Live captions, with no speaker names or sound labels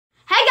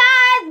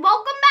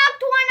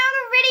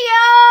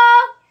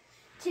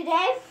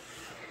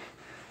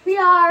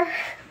are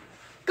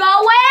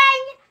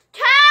going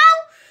to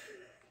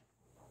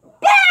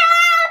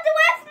build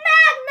with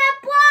magnet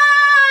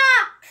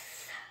blocks.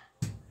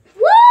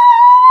 Woo!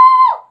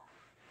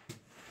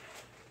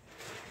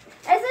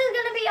 This is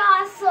gonna be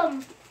awesome.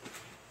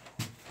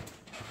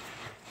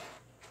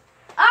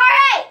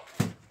 Alright.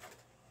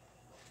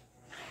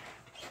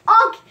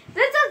 Okay,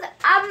 this is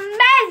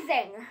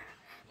amazing.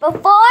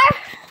 Before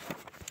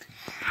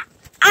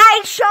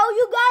I show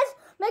you guys,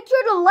 make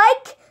sure to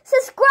like,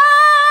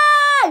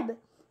 subscribe,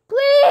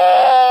 please.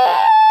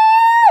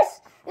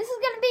 This is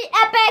gonna be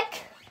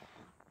epic.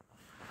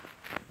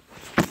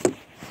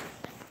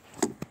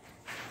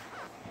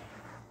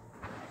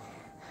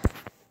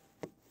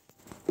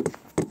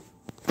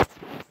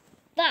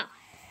 Now,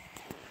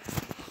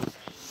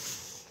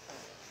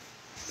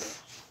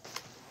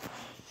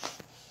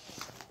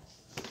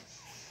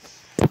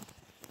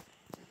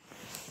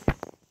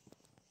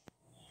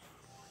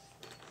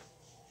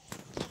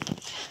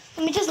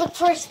 let me just look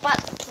for a spot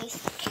to place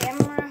the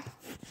camera.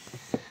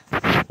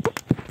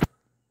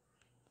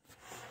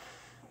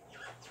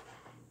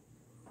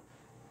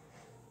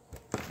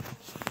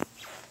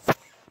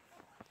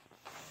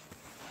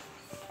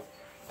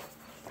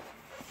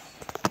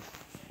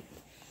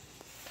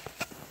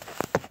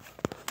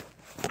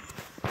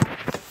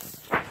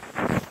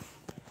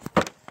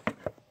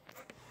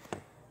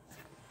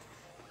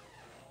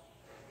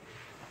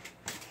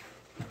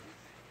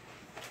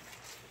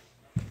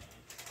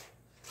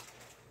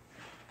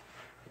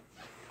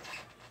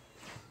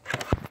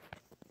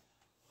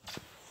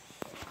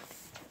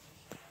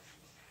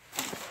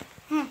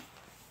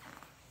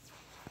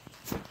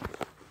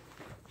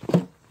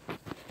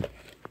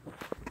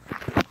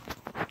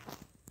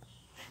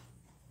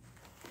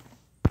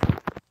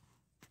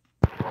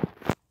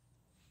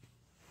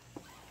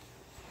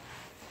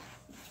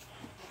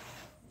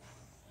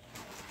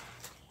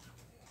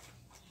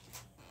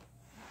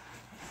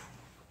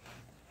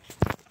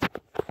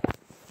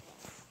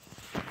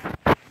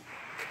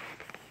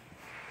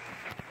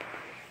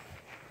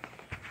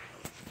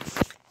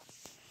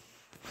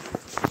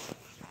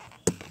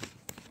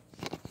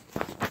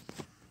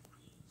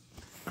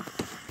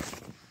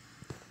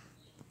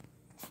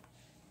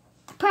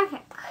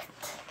 Perfect.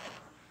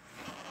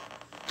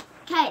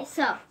 Okay,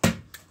 so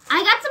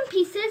I got some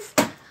pieces,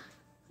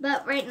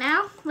 but right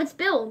now, let's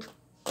build.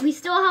 We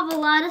still have a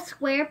lot of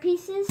square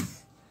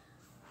pieces,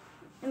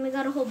 and we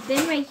got a whole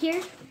bin right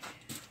here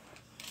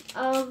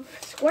of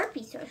square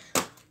pieces.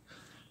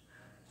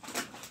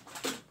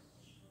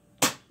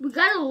 We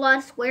got a lot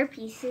of square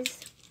pieces,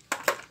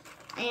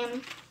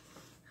 and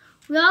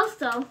we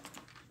also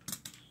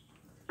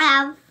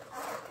have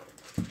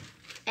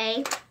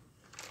a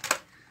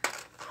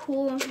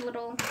cool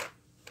little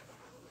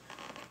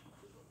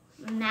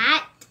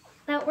mat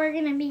that we're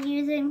gonna be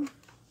using.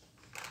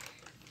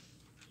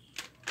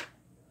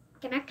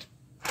 Connect,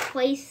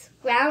 place,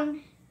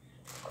 ground.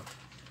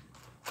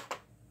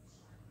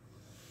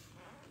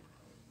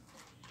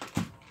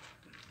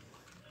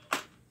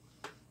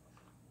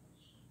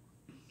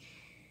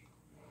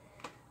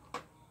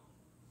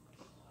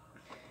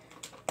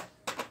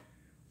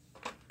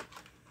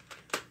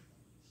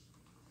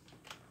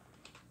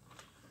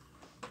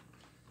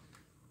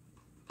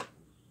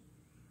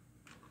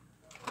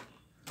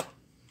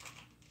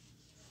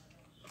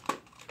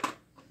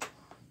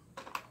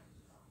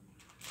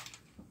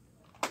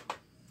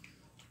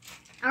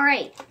 All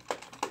right,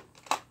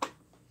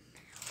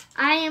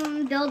 I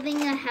am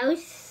building a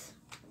house.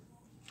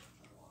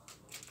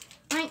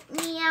 Right,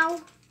 meow.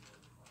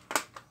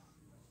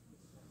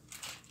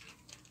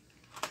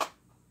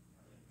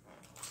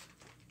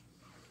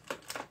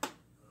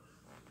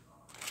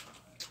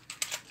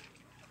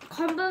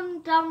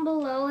 Comment down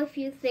below if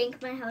you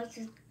think my house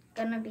is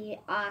gonna be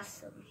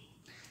awesome.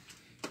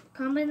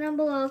 Comment down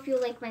below if you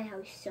like my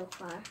house so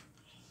far.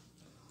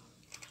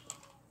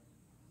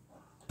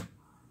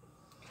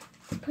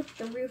 Put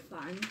the roof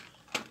on.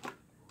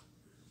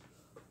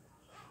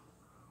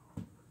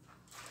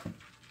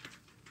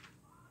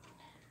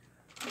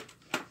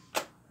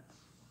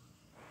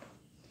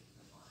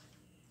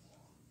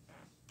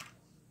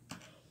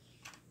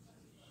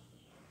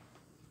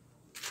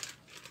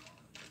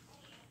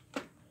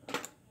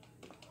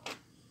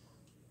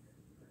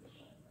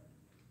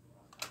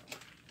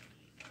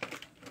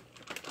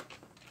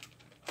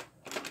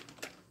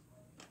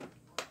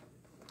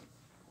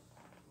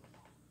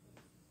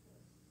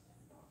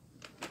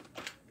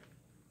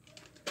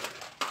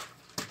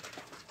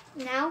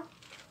 Now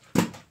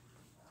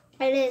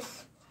it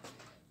is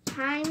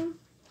time.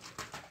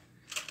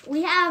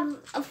 We have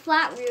a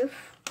flat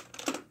roof.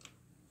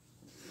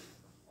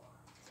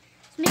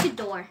 Let's make a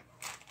door.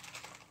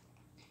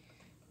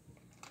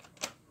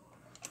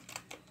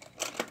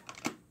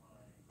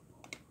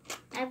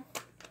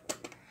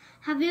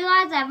 Have you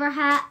guys ever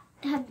had?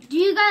 Do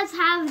you guys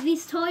have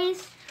these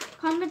toys?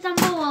 Comment down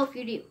below if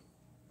you do,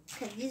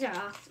 because these are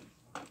awesome.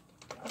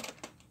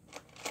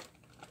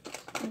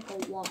 Like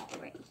a wall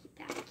right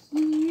back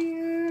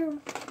here.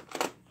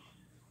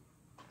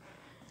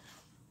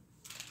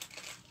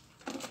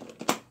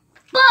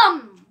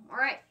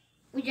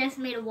 just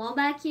made a wall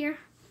back here.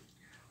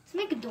 Let's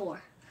make a door.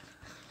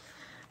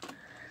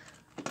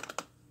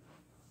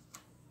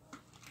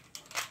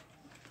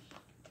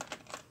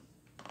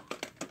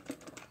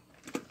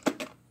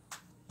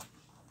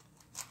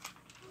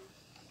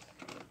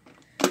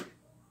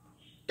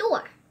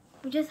 Door.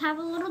 We just have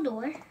a little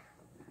door.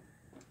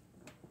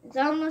 It's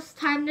almost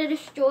time to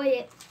destroy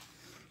it.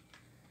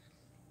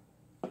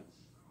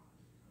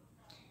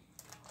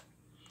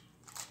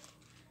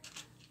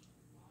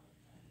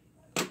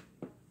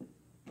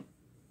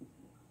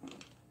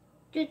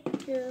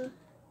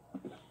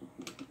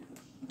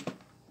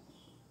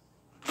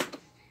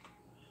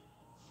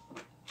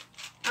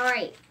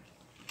 Alright.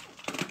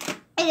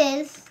 It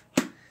is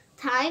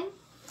time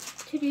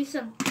to do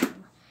something.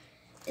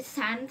 It's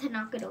time to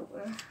knock it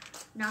over.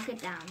 Knock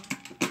it down.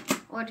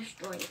 Or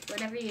destroy it.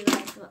 Whatever you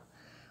guys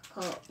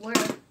call it. We're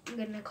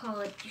going to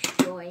call it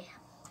destroy.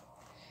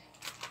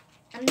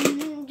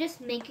 I'm just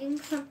making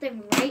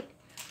something right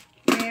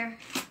where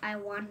I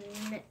want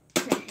it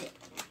to hit.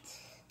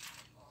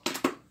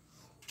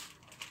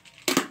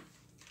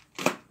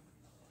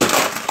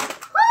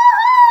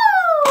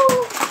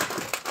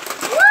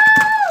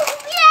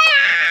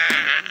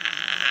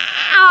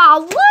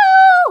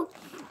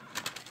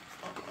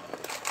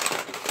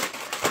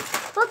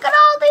 Look at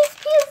all these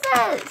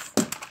pieces.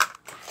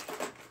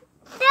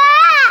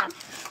 Yeah.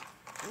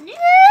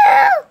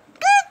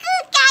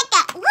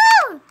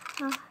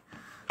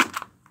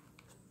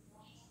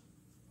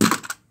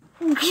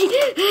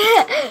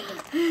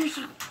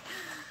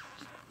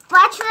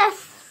 Watch this.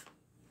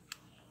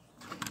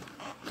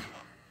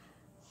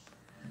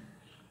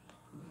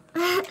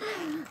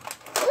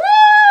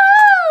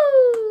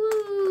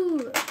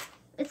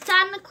 It's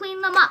time to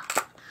clean them up.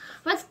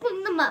 Let's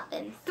clean them up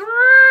in 3,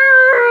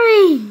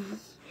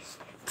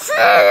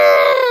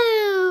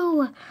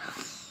 2,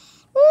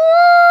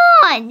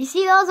 1. You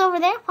see those over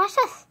there? Watch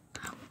this.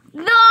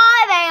 No,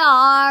 they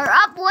are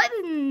up with.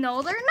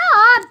 No, they're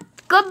not.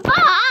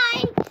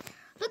 Goodbye.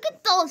 Look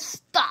at those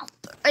stuff.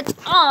 It's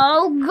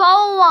all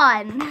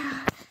gone.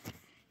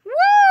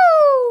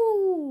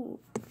 Woo!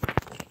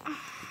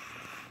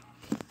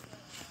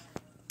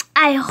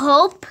 I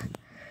hope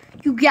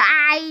you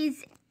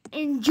guys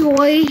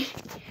enjoyed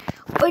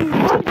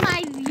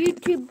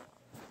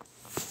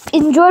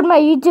my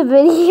YouTube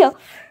video.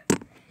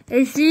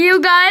 And see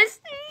you guys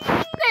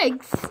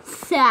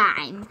next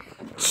time.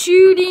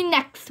 Judy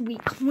next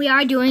week. We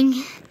are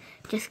doing,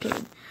 just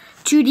kidding,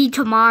 Judy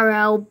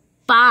tomorrow.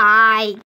 Bye.